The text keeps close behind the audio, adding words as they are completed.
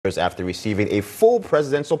after receiving a full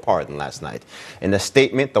presidential pardon last night. In a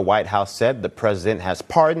statement, the White House said the president has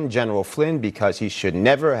pardoned General Flynn because he should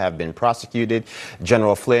never have been prosecuted.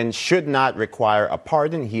 General Flynn should not require a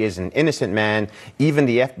pardon. He is an innocent man. Even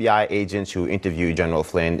the FBI agents who interviewed General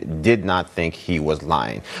Flynn did not think he was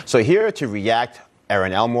lying. So here to react,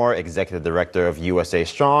 Erin Elmore, Executive Director of USA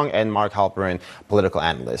Strong, and Mark Halperin, political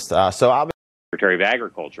analyst. Secretary of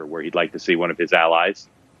Agriculture, where he'd like to see one of his allies,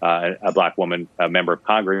 a black woman, a member of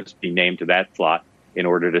Congress, be named to that slot in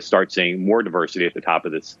order to start seeing more diversity at the top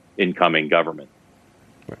of this incoming government.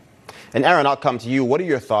 And Erin, I'll come to you. What are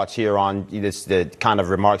your thoughts here on the kind of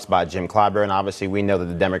remarks by Jim Clyburn? Obviously, we know that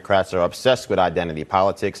the Democrats are obsessed with identity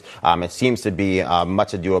politics. It seems to be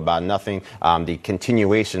much ado about nothing. The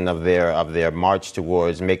continuation of their march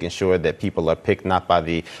towards making sure that people are picked not by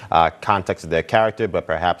the context of their character, but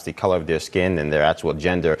perhaps the color of their skin and their actual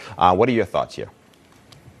gender. What are your thoughts here?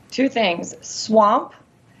 Two things: swamp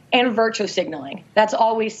and virtue signaling. That's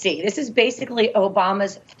all we see. This is basically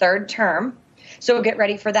Obama's third term. So get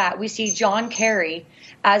ready for that. We see John Kerry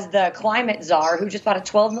as the climate czar, who just bought a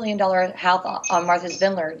 $12 million house on Martha's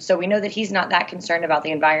Vineyard. So we know that he's not that concerned about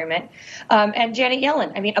the environment. And Janet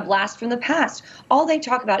Yellen, I mean, a blast from the past. All they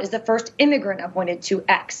talk about is the first immigrant appointed to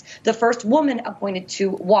X, the first woman appointed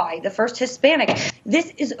to Y, the first Hispanic.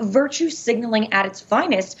 This is virtue signaling at its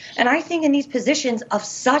finest. And I think in these positions of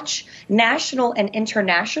such national and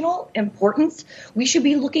international importance, we should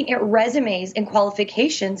be looking at resumes and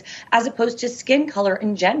qualifications as opposed to skin color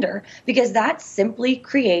and gender, because that simply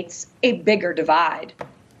creates a bigger divide.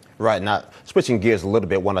 Right. Now, switching gears a little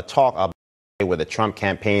bit, want to talk about where the Trump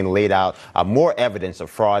campaign laid out more evidence of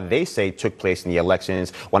fraud they say took place in the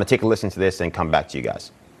elections. Want to take a listen to this and come back to you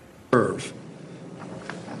guys.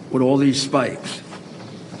 With all these spikes,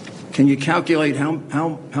 can you calculate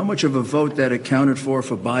how much of a vote that accounted for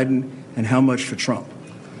Biden and how much for Trump?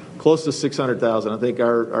 Close to 600,000. I think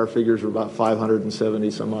our figures were about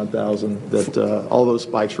 570 some odd thousand that all those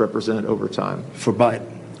spikes represent over time. For Biden?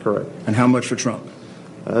 Correct. And how much for Trump?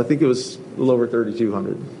 I think it was a little over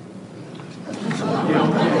 3,200.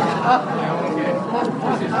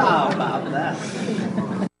 How about that?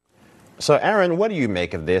 So, Erin, what do you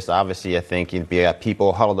make of this? Obviously, I think you'd be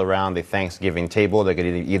people huddled around the Thanksgiving table. They're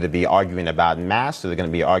going to either be arguing about masks or they're going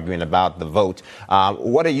to be arguing about the vote.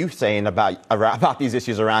 What are you saying about these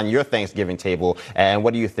issues around your Thanksgiving table? And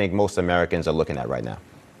what do you think most Americans are looking at right now?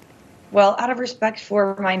 Well, out of respect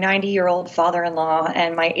for my 90-year-old father-in-law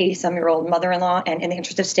and my 80-some-year-old mother-in-law, and in the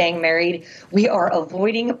interest of staying married, we are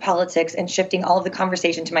avoiding politics and shifting all of the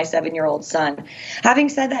conversation to my 7-year-old son. Having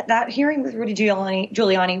said that, that hearing with Rudy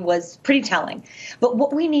Giuliani was pretty telling. But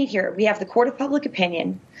what we need here, we have the court of public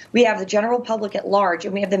opinion, we have the general public at large,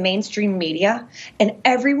 and we have the mainstream media, and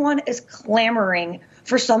everyone is clamoring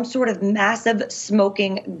for some sort of massive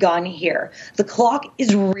smoking gun here. The clock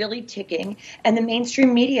is really ticking, and the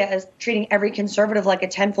mainstream media is treating every conservative like a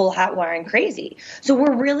 10-fool hat wearing crazy. So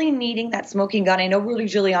we're really needing that smoking gun. I know Rudy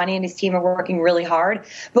Giuliani and his team are working really hard,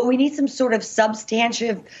 but we need some sort of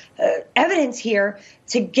substantive evidence here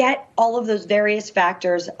to get all of those various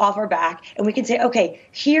factors off our back, and we can say, okay,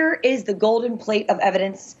 here is the golden plate of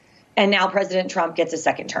evidence, and now President Trump gets a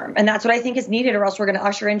second term. And that's what I think is needed, or else we're going to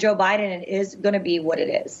usher in Joe Biden, and it is going to be what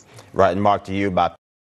it is. Right. And Mark, to you about